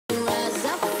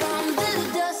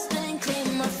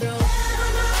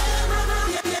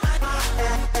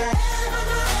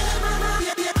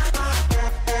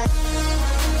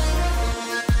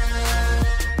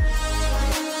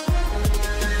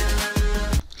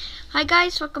Hi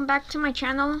guys, welcome back to my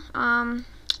channel.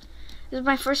 This is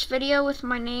my first video with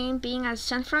my name being as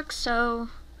Senfrux, so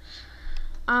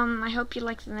I hope you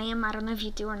like the name. I don't know if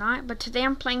you do or not, but today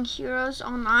I'm playing Heroes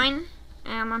Online,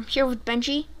 and I'm here with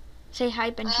Benjy. Say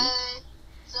hi, Benjy. Hey,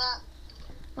 what's up?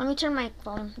 Let me turn my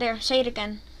volume. There, say it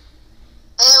again.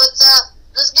 Hey, what's up?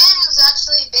 This game is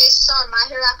actually based on My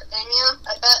Hero Academia.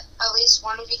 I bet at least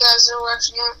one of you guys are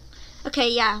watching it. Okay,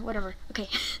 yeah, whatever. Okay,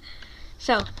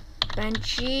 so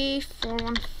Benjy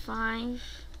 415.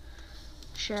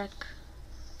 Check.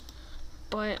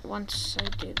 But once I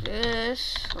do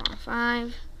this,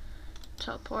 415,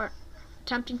 teleport.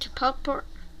 Attempting to teleport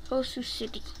Hosu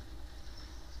City.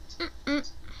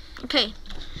 Okay,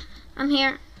 I'm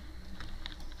here.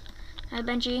 Hi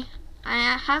Benjy.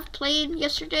 I have played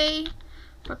yesterday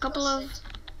for a couple of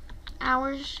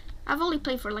hours. I've only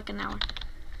played for like an hour.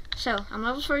 So, I'm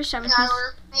level 47. An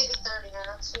hour, maybe 30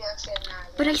 minutes. We actually have no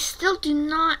idea. But I still do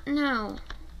not know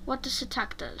what this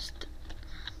attack does.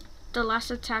 The last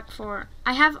attack for...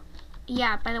 I have...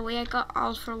 Yeah, by the way, I got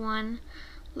all for one.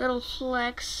 Little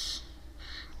flex.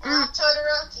 And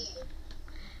Todoroki.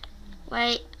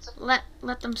 Wait, let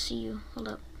them see you. Hold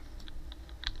up.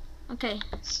 Okay.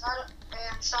 Shout out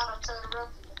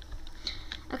Todoroki.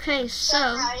 Okay, so...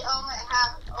 All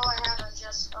I have is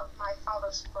just my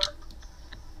father's quirk.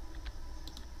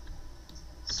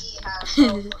 He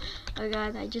has oh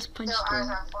god, I just punched no, I him.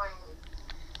 have flying.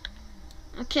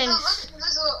 Okay. No, look at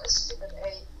this little stupid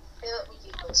 8. Hey, let me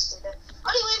keep this stupid.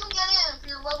 How do you even get in if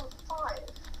you're level 5?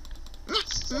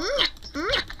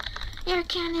 Air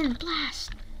cannon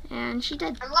blast, and she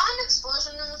did. I'm lying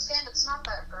explosion in this game. It's not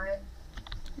that great.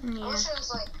 Yeah. I wish it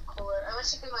was like cooler. I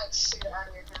wish you could like shoot it out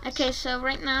of your hands. Okay, so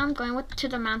right now I'm going to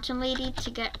the mountain lady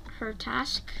to get her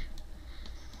task.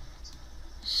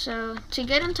 So to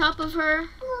get on top of her,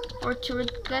 or to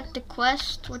get the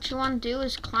quest, what you want to do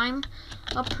is climb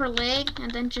up her leg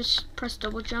and then just press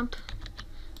double jump,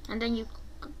 and then you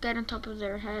get on top of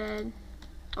their head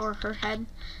or her head.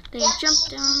 Then you jump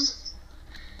down,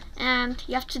 and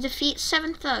you have to defeat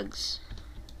 7 thugs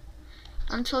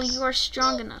until you are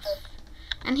strong enough.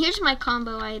 And here's my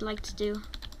combo I like to do.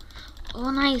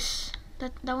 Oh, nice.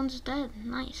 That one's dead.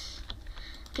 Nice.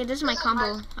 Okay, this is my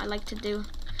combo I like to do.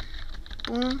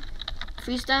 Boom,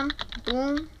 freeze them,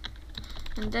 boom,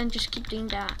 and then just keep doing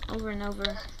that over and over.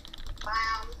 Bam.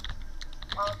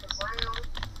 All the round.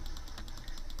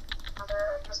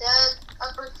 Another dead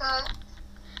uppercut.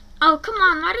 Oh, come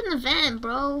on, not in the vent,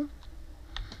 bro.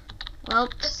 Well.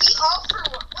 Defeat all for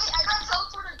one. Wait, I got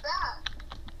teleported back.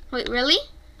 Wait, really?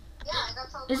 Yeah, I got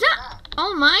teleported Is that back.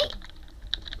 All Might?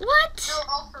 What? No,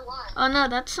 all for one. Oh no,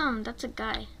 that's a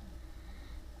guy.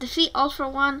 Defeat all for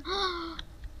one.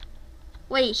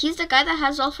 Wait, he's the guy that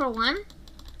has all for one?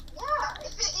 Yeah,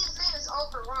 if his name is all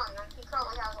for one, then he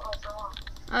probably has all for one.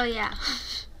 Oh yeah.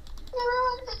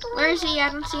 Where is he? I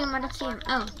don't see him.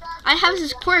 Oh, I have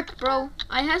his quirk, bro.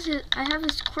 I have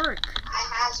his quirk. I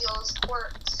has your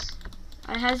quirks.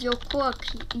 I has your quirk.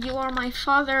 You are my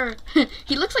father.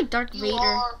 He looks like Darth Vader. You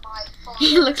are my father.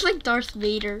 He looks like Darth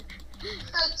Vader.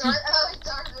 Darth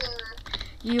Vader.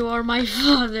 You are my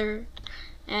father.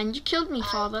 And you killed me,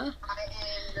 father. I am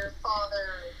your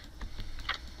father.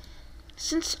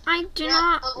 Since I do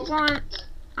not want...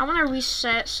 I want to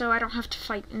reset so I don't have to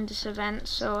fight in this event.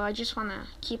 So I just want to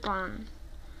keep on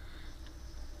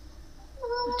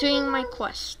doing my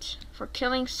quest for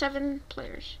killing 7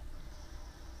 players.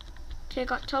 Okay, I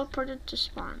got teleported to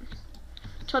spawn.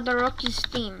 Todoroki's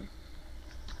theme.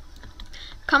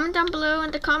 Comment down below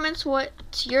in the comments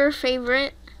what's your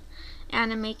favorite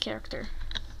anime character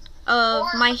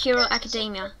of My Hero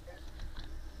Academia.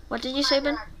 What did you say,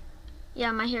 Ben?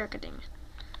 Yeah, My Hero Academia.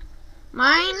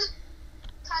 Mine?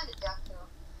 Kind of deaf though.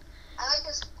 I like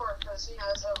his quirk because, you know,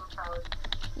 it's overpowered.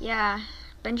 Yeah.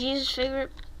 Benji's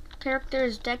favorite character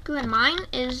is Deku, and mine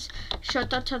is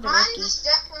Shota Todoroki. Mine is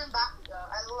Deku and Bakugo.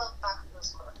 I love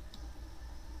Bakugo's quirk.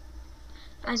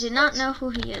 I do not know who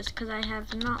he is because I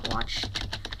have not watched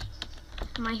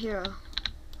My Hero.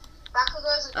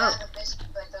 Bakugo is a guy that basically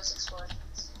like those explosions.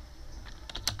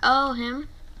 Oh, him?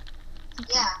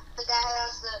 Okay. Yeah, the guy that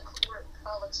has the quirk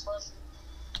called explosion.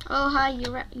 Oh, hi,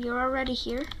 you're already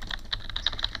here?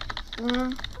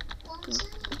 Boom.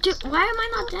 Dude, why am I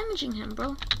not damaging him,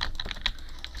 bro?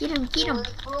 Get him, get him.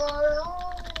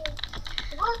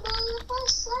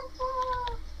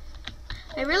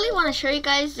 I really want to show you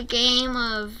guys the game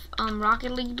of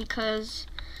Rocket League because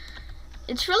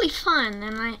it's really fun,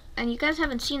 and you guys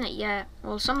haven't seen it yet.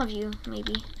 Well, some of you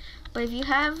maybe, but if you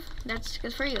have, that's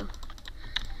good for you.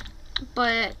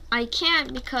 but I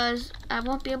can't because I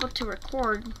won't be able to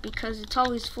record because it's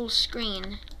always full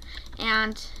screen,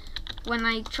 and when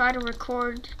I try to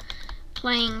record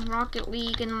playing Rocket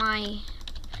League in my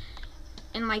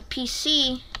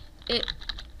PC, it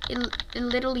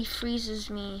literally freezes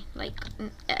me like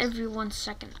every 1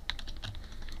 second.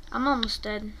 I'm almost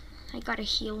dead. I gotta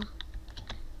heal.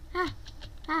 Ah.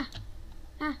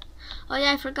 Oh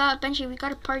yeah, I forgot, Benjy, we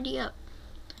gotta party up.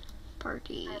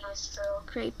 Party.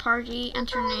 Create party,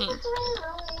 enter name.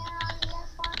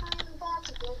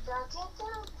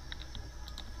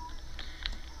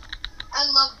 I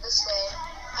love this game.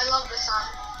 I love this song.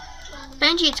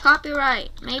 Benjy, it's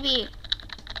copyright. Maybe.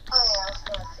 Oh yeah, I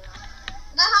forgot too.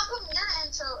 Now how come your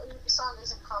intro song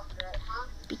isn't copyrighted, huh?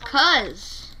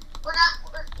 Because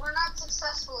we're not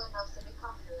successful enough to be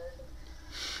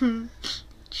copyrighted.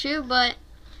 True, but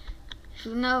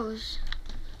who knows?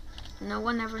 No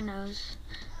one ever knows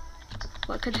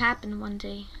what could happen one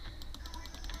day.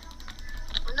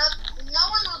 No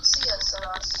one would see us or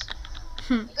us.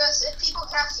 Because if people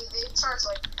catch you, they charge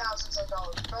like thousands of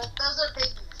dollars. But those are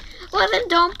big. Well, then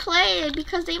don't play it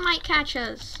because they might catch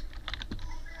us.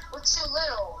 We're too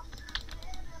little.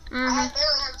 I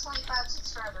barely have 25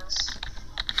 subscribers.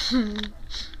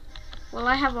 Well,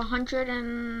 I have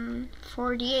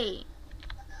 148.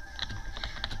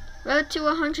 Road to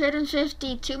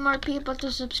 150. 2 more people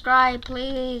to subscribe,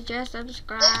 please. Just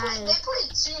subscribe. They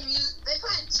played two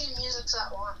musics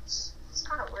at once. It's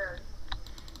kind of weird.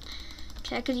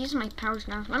 Okay, I could use my powers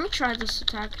now. Let me try this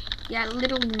attack. Yeah, it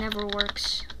literally never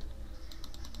works.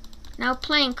 Now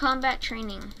playing combat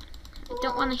training. I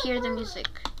don't want to hear the music.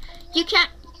 You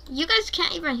guys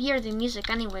can't even hear the music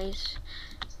anyways.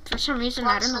 For some reason,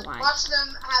 I don't know why. Watch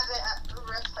them have it at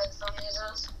riff headphone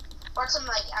users. Watch them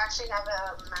like actually have it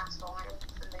at max volume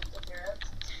and make you hear it.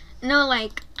 No,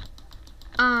 like,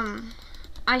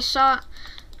 I saw,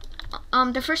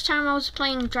 the first time I was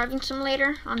playing Driving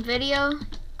Simulator on video,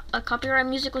 a copyright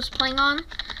music was playing on,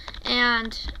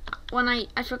 and when I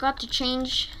forgot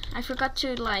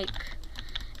to like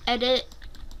edit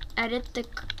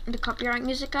the copyright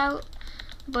music out,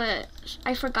 but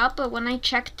I forgot, but when I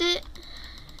checked it,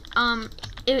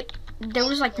 there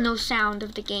was like no sound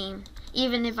of the game,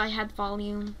 even if I had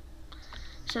volume,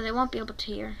 so they won't be able to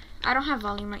hear. I don't have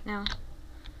volume right now.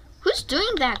 Who's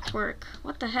doing that quirk?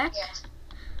 What the heck? Yeah.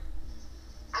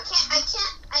 I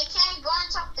can't go on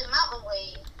top of the mountain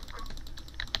way.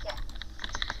 Yeah.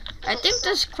 I think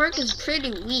this quirk is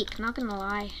pretty weak, not gonna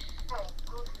lie.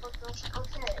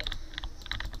 Okay.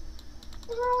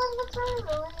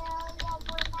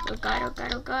 Oh god, oh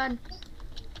god, oh god.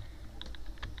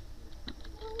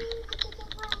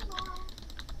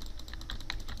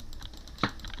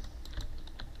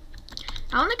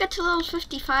 I want to get to level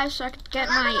 55 so I could get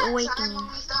my awakening. Remember that time when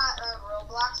we thought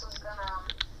Roblox was gonna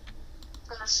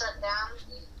shut down?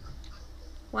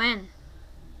 When?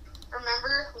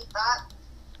 Remember we thought?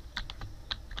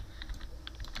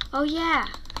 Oh yeah.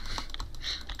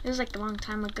 It was like a long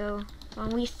time ago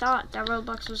when we thought that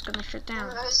Roblox was gonna shut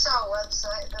down. I saw a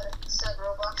website that said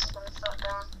Roblox was gonna shut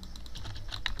down.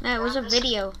 No, it was a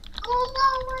video. Oh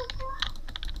no, my god!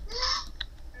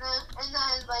 And then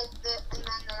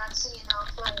the next thing you know, I'm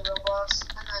playing Roblox,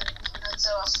 and then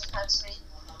so Austin texts me,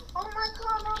 oh my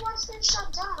god, Roblox been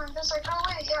shut down. I'm just like, oh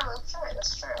wait, yeah, that's right,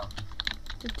 that's true.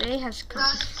 The day has come. And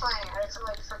I was just playing, I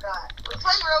forgot. We're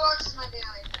playing Roblox is my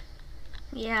daily thing.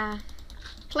 Yeah,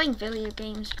 playing video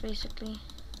games basically.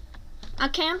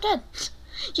 Okay, I'm dead.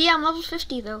 Yeah, I'm level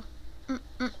 50 though.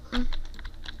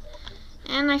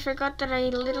 And I forgot that I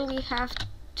literally have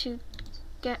to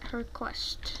get her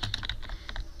quest,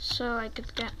 so I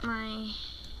could get my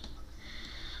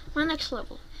next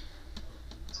level.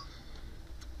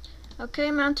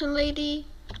 Okay, mountain lady,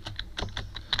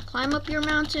 climb up your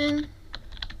mountain.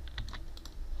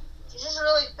 She's just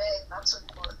really big, that's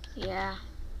important. Yeah.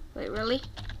 Wait, really?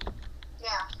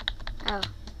 Yeah. Oh.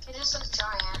 She just looks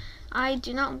giant. I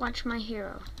do not watch My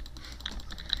Hero,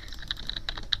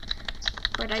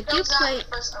 but I do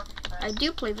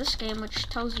play this game, which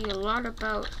tells you a lot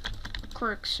about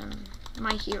quirks and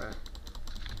My Hero.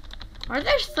 Are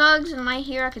there thugs in My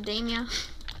Hero Academia?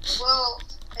 Well,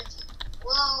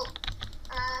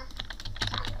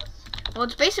 well,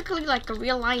 it's basically like a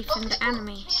real life in the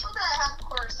anime. People that have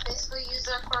quirks basically use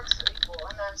their quirks for evil,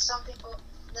 and then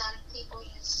people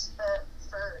use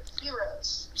for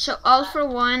heroes. So All for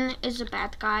One is a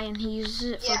bad guy, and he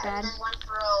uses it for bad. And then One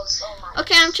for All is, oh my.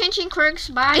 Okay, I'm changing quirks.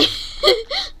 Bye. You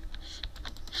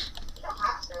don't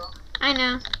have to. I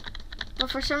know,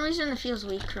 but for some reason it feels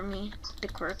weak for me. The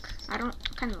quirk. I don't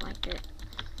kind of like it.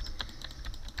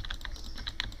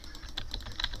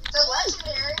 The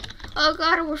legendary. Oh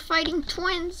god, we're fighting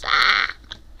twins. Ah!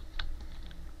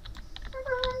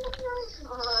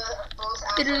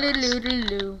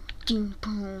 Do-do-do-do-do-do. Ding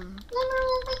boom.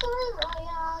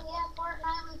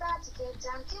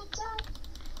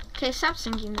 Okay, stop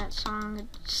singing that song.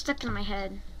 It's stuck in my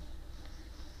head.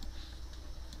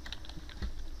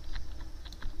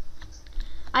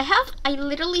 I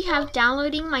literally have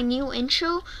downloading my new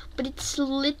intro, but it's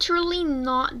literally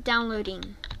not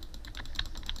downloading.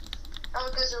 Oh,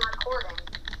 because you're recording.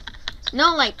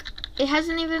 No, like, it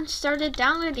hasn't even started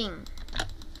downloading.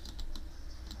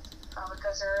 Oh,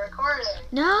 because you're recording.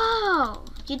 No,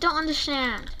 you don't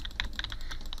understand.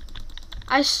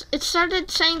 It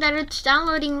started saying that it's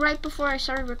downloading right before I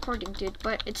started recording, dude,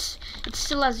 but it's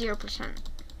still at 0%.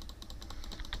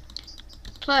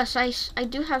 Plus, I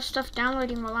do have stuff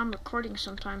downloading while I'm recording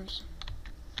sometimes.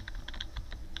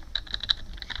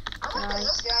 Bye.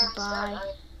 Bye.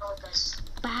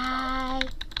 Bye.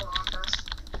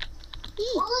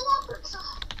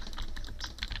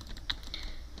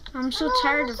 I'm so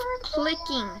tired of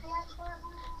clicking.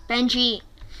 Benjy.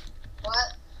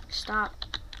 What? Stop.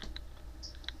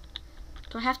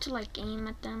 Do I have to like aim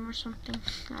at them or something?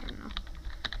 I don't know.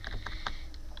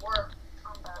 Or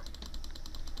combat.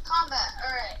 Combat,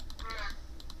 alright.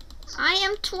 I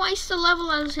am twice the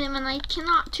level as him and I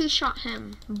cannot two-shot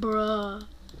him. Bruh.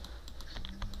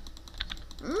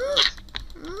 Probably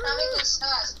good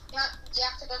stats. You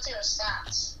have to go to your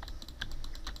stats.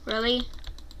 Really?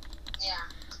 Yeah.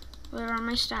 Where are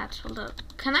my stats? Hold up.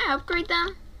 Can I upgrade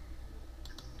them?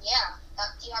 Yeah.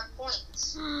 You have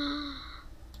points.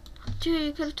 Dude,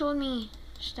 you could have told me.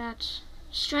 Stats.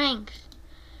 Strength.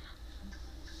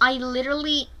 I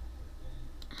literally...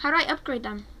 How do I upgrade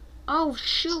them? Oh,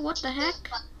 shoot, what the heck?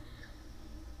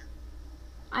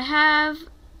 I have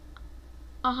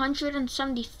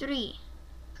 173.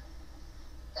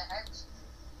 The heck?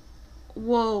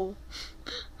 Whoa.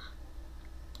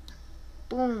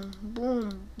 Boom,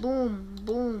 boom, boom,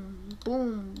 boom,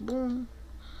 boom, boom,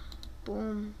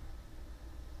 boom.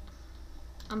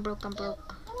 I'm broke.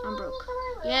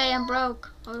 Yay, I'm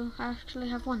broke. Oh, I actually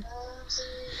have one.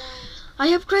 I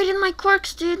upgraded my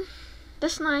quirks, dude.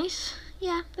 That's nice.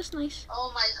 Yeah, that's nice.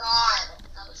 Oh my god.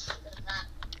 That was stupid, man.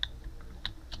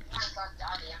 Oh my god,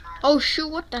 Daddy, I'm out. Oh shoot,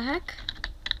 what the heck?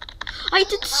 I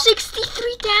did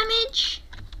 63 damage!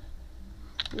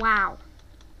 Wow.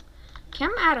 Okay,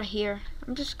 I'm out of here.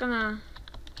 I'm just gonna...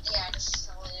 Yeah,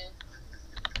 just leave.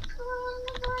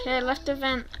 Okay, I left the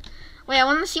vent. Wait, I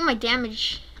want to see my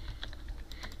damage.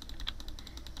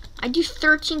 I do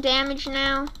 13 damage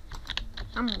now.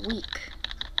 I'm weak.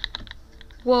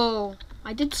 Whoa.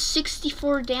 I did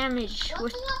 64 damage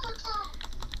with...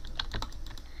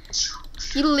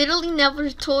 You literally never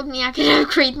told me I could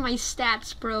upgrade my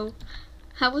stats, bro.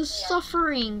 I was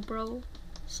suffering, bro.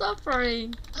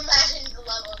 Suffering. Imagine the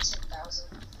level 2000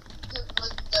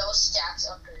 with no stats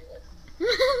upgraded.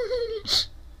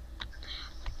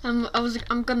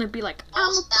 I'm gonna be like,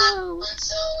 I'm a pro.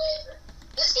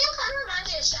 This game kind of reminds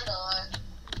me of Shadow.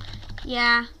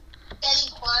 Yeah.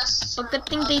 Getting quests. But good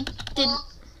thing they did.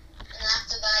 And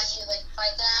after that, you like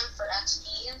fight them for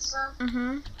XP and stuff. And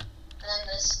then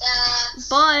the stats.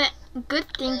 But good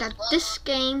thing that this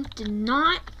game did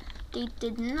not. They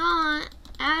did not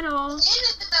at all. The game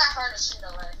isn't that hard as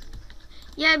Shadow.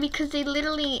 Yeah, because they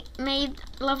literally made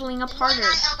leveling up harder. One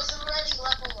night I was already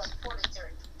level like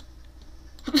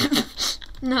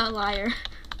 43. No, liar.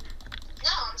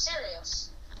 No, I'm serious.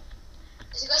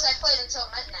 It's because I played until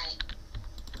midnight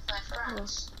with my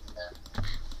friends. Oh.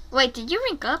 Wait, did you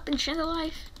rank up in Shadow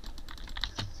Life?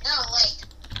 No,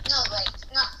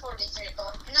 not 43,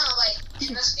 but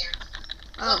in this game.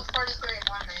 Oh. 43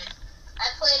 one night. I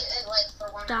played it for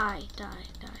 1 night. Die.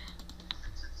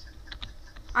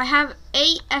 I have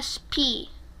 8 SP.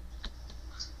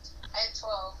 I have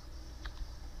 12.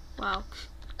 Wow.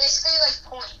 Basically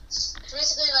points. It's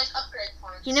basically upgrade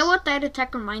points. You know what that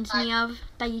attack reminds me of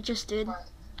that you just did? What?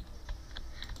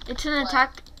 It's an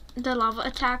attack, the lava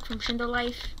attack from Shadow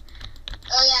Life.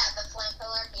 Oh yeah, the flame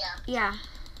pillar, yeah. Yeah.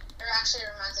 It actually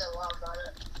reminds me a lot about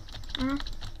it.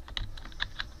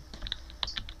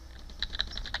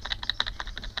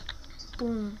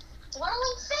 Boom.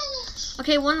 Dwelling finished!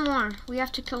 Okay, one more. We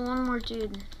have to kill one more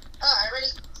dude. Oh, I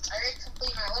already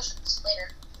completed my missions later.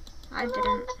 I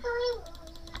didn't.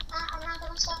 I'm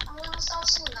gonna stop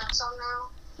singing that song now.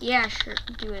 Yeah, sure.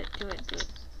 Do it.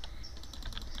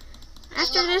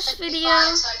 After this video...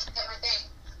 So I can get my thing.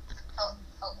 Oh.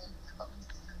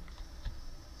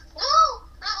 No!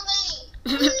 Not me!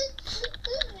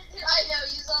 I know,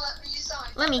 you saw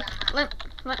it.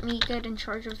 Let me get in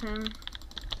charge of him.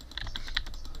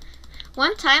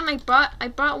 One time I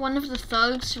brought one of the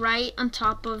thugs right on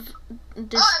top of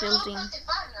this building. I'm level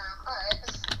 55 now. Alright,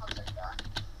 I'll take that.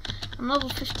 I'm level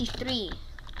 53.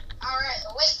 Alright,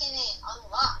 awakening,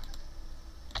 unlock.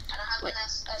 I don't have Wait. an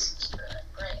SP for it.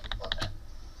 Great, okay.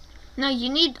 No, you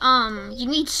need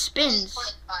spins.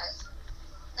 25.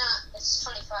 No, it's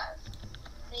 25.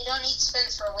 You don't need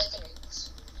spins for awakenings.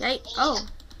 Right? Oh.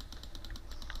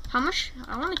 How much?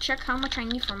 I want to check how much I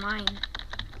need for mine.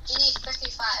 You need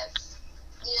 55.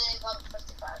 You need level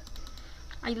 55.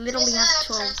 I literally have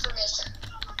 12. Transformation.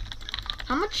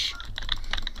 How much?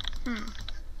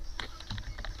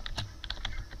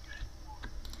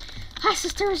 Hi,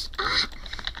 sisters. Ah.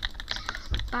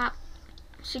 Bop.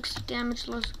 60 damage.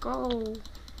 Let's go.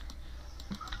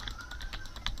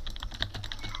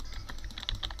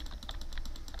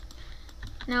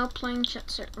 Now playing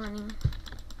chat set running.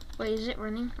 Wait, is it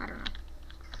running? I don't know.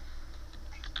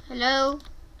 Hello?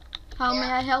 How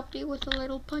may I help you with a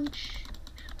little punch?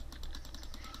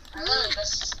 I literally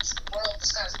just whirled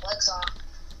this guy's legs off.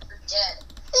 You're dead.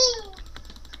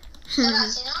 So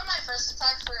guys, you know what my first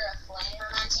attack for a flame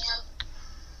reminds me of?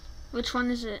 Which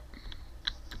one is it?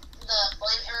 The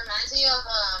flame, it reminds me of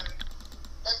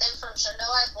the thing from Shadow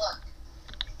Life. Look.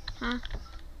 Huh?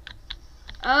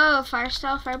 Oh, fire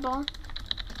style, fireball.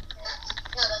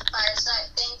 No, the fire sight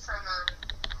thing from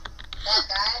that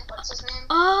guy. What's his name?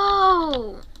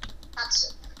 Oh.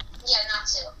 Natsu. Yeah,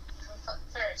 Natsu from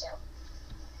Fairy Tail.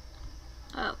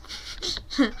 Oh.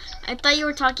 I thought you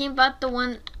were talking about the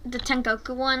one, the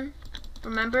Tengoku one.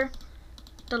 Remember?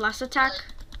 The last attack?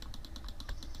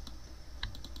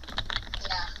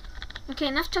 Yeah. Okay,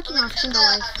 enough talking about Shadow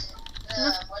What Life.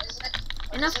 is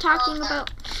it? Enough talking about...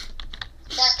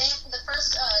 That thing, the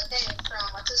first thing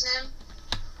from, what's his name?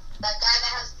 That guy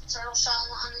that has the turtle shell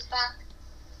on his back.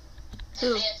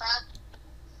 Who?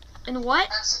 And what?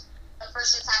 That's the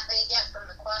first attack they get from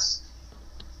the quest.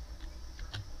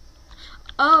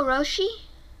 Oh, Roshi?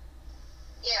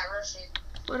 Yeah, Roshi.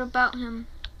 What about him?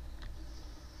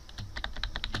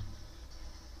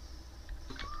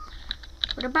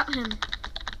 What about him?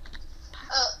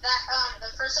 Oh, that,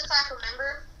 the first attack,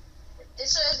 remember?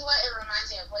 This is what it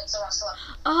reminds me of. Wait, so I'll still up.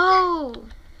 Oh!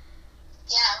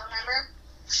 Yeah, remember?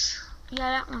 Yeah,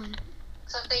 that one.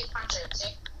 So they punch it,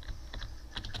 see?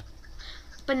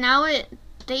 But now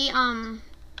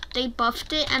they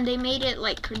buffed it and they made it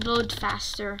like load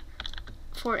faster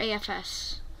for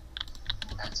AFS.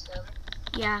 That's good.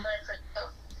 Yeah.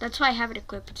 That's why I have it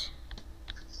equipped.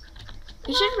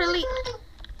 You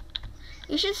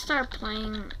should start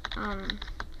playing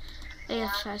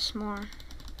AFS more.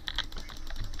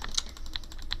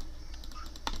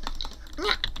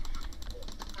 Yeah.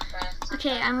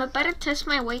 Okay, I'm about to test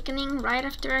my awakening right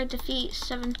after I defeat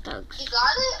 7 thugs. You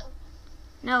got it?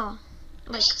 No.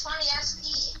 I Like, need 20 SP.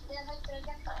 Where the heck did I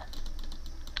get that?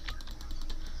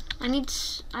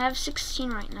 I have 16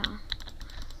 right now.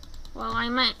 Well, I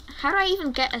might. How do I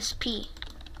even get SP?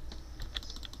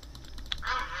 I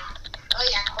don't know. Oh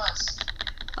yeah, quest.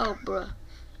 Oh, bruh.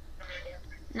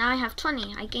 Now I have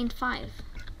 20. I gained 5.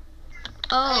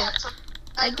 Oh, Oh, yeah,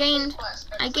 I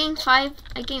gained 5.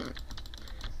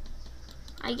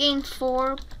 I gained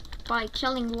 4 by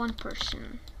killing 1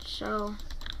 person. So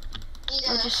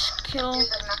I just kill.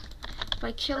 If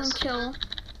I kill and kill,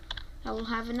 I will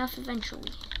have enough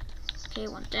eventually. Okay,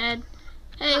 1 dead.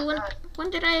 Hey, when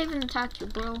did I even attack you,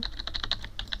 bro?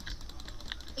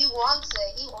 He wants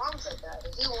it. He wants it, Daddy.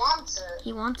 He wants it.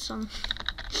 He wants some.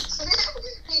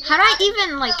 How do I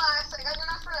even like? Relax, I got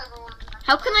enough for everyone.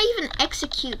 How can I even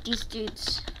execute these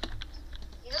dudes?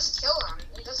 You just kill them.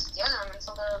 You just get them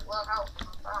until they're low health.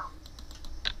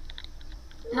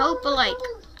 No, but like,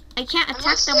 I can't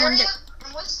attack them when they're...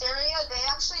 In Wisteria, they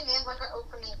actually made like an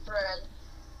opening thread.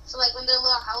 So like when they're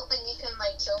low health and you can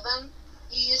like kill them,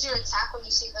 you use your attack when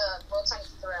you see the little tiny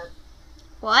thread.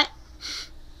 What?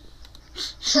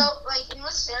 So like in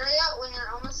Wisteria, when you're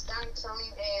almost done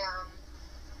killing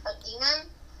a demon,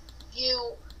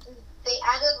 they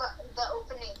added the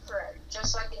opening thread,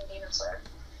 just like in Demon Slayer.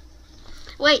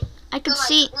 Wait, I could so, like,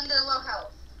 see... when they're low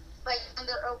health, like when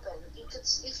they're open, you could,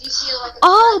 if you see like a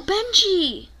Oh, thread,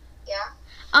 Benjy! yeah?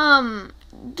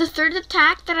 The third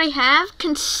attack that I have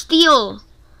can steal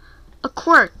a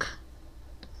quirk.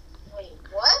 Wait,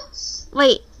 what?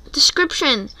 Wait,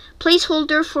 description.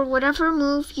 Placeholder for whatever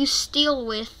move you steal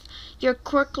with your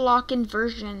quirk lock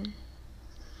inversion.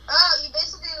 Oh, you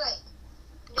basically like...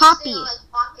 Copy. Like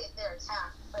pocket their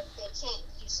attack, but they can't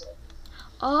use it.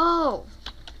 Oh.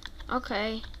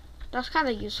 Okay. That's kind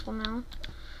of useful now.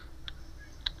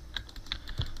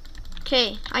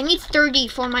 Okay, I need 30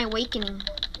 for my awakening.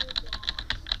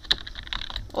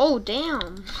 Oh,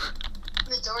 damn.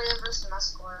 Midoriya versus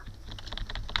Muscular.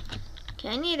 Okay,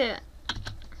 I need to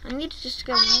just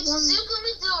get My one. name's Suka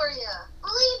Midoriya.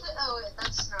 Believe it. Oh,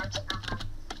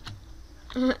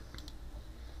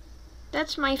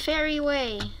 That's my fairy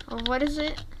way. Or what is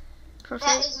it?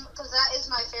 That is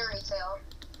my fairy tale.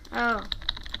 Oh.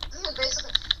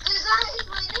 Basically, that is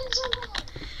my ninja way.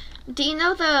 Do you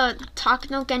know the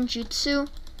Takano Genjutsu?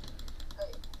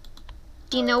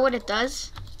 Do you know what it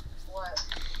does? What?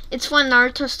 It's when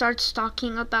Naruto starts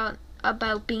talking about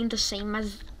being the same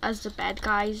as the bad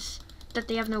guys, that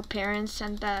they have no parents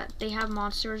and that they have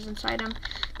monsters inside them.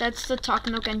 That's the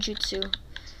Takano Genjutsu.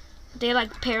 They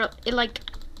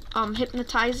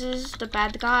hypnotizes the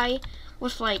bad guy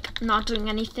with like not doing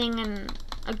anything and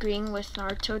agreeing with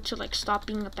Naruto to like stop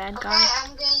being a bad guy. Okay,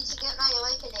 I'm going to get my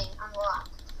awakening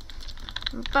unlocked.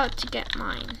 I'm about to get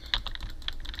mine.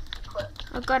 Quit.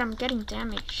 Oh god, I'm getting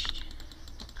damaged.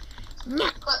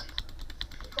 Yeah. Quit.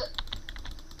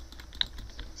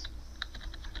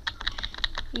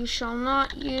 You shall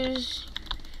not use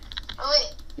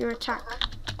your attack. Okay.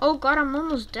 Oh god, I'm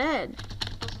almost dead.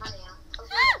 Close menu.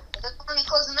 Let me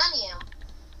close the menu.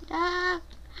 Ah,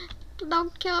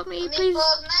 don't kill me, Let me please.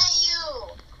 close menu.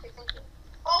 Okay, thank you.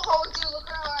 Oh, dude, look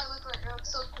at how I look right now.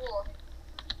 It's so cool.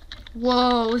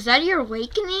 Whoa, is that your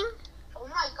awakening? Oh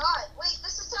my god. Wait,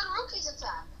 this is Todoroki's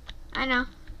attack. I know.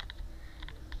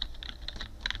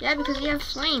 Yeah, because you have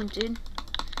flame, dude. And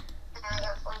I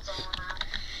got flames on one now.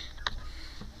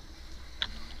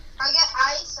 If I get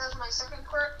ice as my second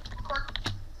quirk,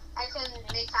 I can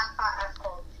make half hot, half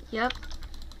cold. Yep.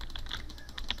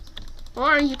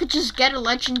 Or you could just get a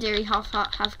legendary half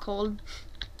hot, half cold,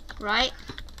 right?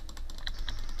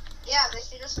 Yeah, they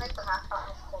should just make them half hot,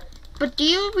 half cold. But do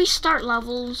you restart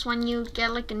levels when you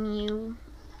get like new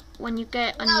quirk? No, you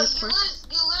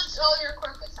lose all your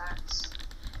quirk attacks.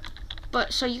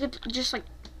 But so you could just like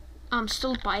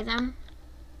still buy them?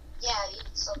 Yeah, you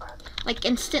can still buy them. Like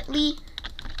instantly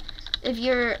if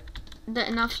you're the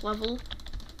enough level?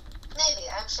 Maybe,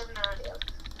 I actually have no idea.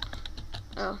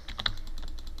 Oh.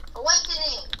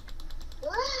 Awakening!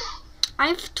 I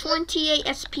have 28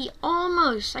 SP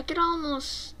almost. I could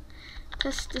almost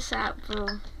test this out, bro.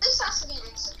 This has to be an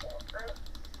instant kill, right?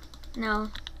 No.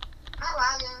 Am I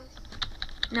lagging?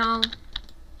 No.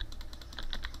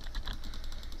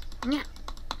 Yeah.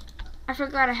 I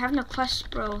forgot I have no quest,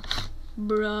 bro.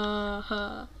 Bruh.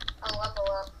 Oh,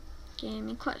 level up. Give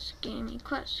me quest, give me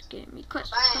quest, give me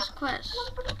quest, Bam. quest.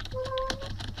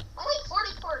 Only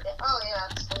 44 oh yeah,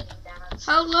 it's bleeding damage.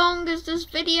 How long is this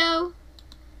video?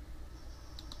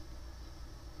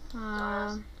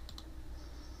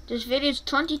 This video is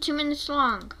 22 minutes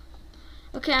long.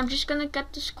 Okay, I'm just gonna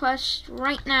get this quest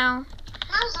right now.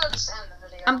 Might as well just end the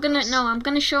video. I'm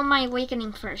gonna show my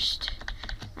awakening first.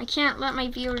 I can't let my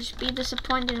viewers be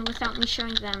disappointed without me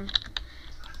showing them.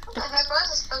 What the heck, why is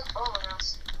this big following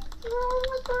us?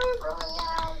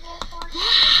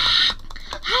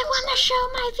 I wanna show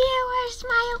my viewers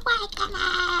my awakening.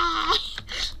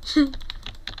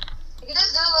 You can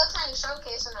just do a little tiny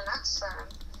showcase in the next time.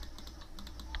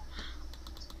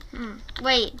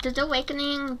 Wait, did the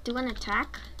awakening do an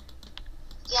attack?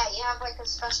 Yeah, you have like a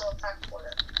special attack for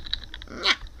it.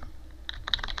 Yeah.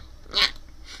 Yeah.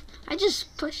 I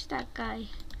just pushed that guy.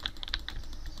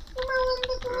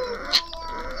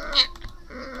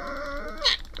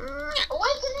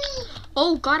 Awakening!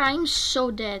 Oh god, I'm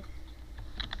so dead.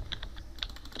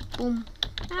 Boom.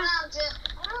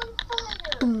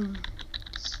 Boom.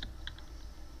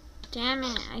 Damn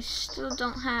it, I still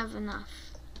don't have enough.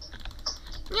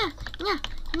 Yeah, yeah,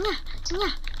 yeah,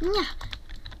 yeah, yeah.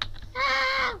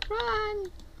 Ah,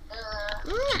 run.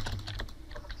 Yeah.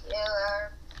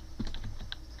 Killer.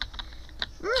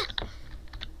 Yeah.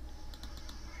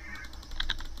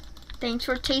 Thanks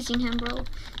for tasing him, bro.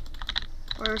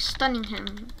 Or stunning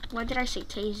him. Why did I say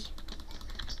tase?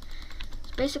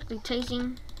 It's basically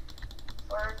tasing.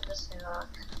 Where did this do that?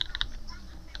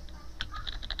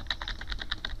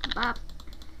 Bop.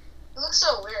 It looks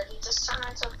so weird. He just turned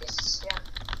into a piece of skin.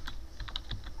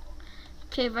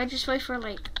 Okay, if I just wait for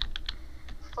like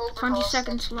 20 Overhaul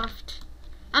seconds left.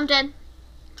 I'm dead.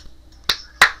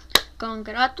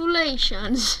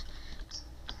 Congratulations.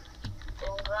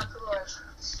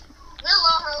 Congratulations. You're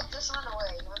low health, just run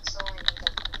away. That's the way you get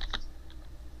it.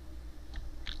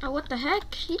 Oh, what the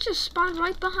heck? He just spawned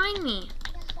right behind me.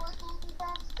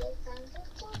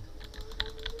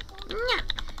 Nya,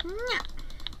 nya.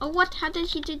 Oh, what? How did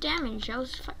he do damage? I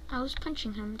was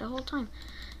punching him the whole time.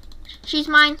 She's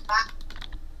mine.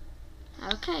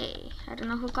 Okay, I don't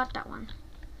know who got that one.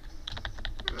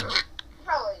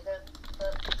 Probably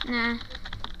did. Nah.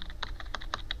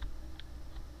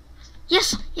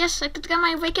 Yes, yes, I could get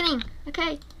my awakening.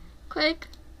 Okay, quick,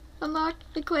 unlock,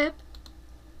 equip.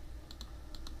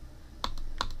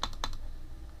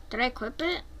 Did I equip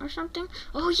it or something?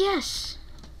 Oh yes,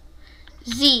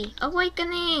 Z.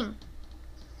 Awakening.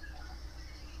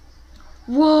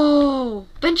 Whoa.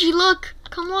 Benjy, look.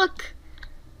 Come look.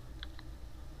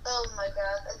 Oh my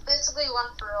god. It's basically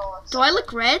one for all. Do I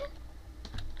look red?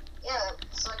 Yeah,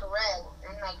 it's like red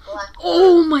and like black.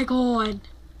 Oh my god.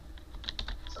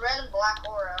 It's red and black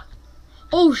aura.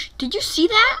 Oh, did you see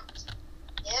that?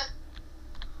 Yep.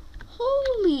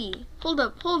 Holy. Hold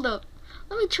up, hold up.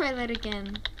 Let me try that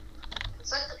again.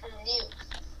 It's like a nuke.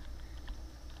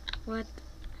 What?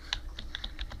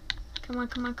 Come on,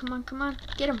 come on, come on, come on.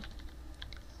 Get him.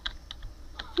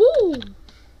 Woo!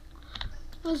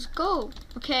 Let's go.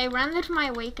 Okay, I ran into my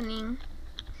awakening.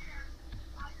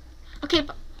 Okay,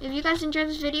 if you guys enjoyed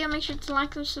this video, make sure to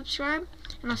like and subscribe.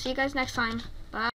 And I'll see you guys next time.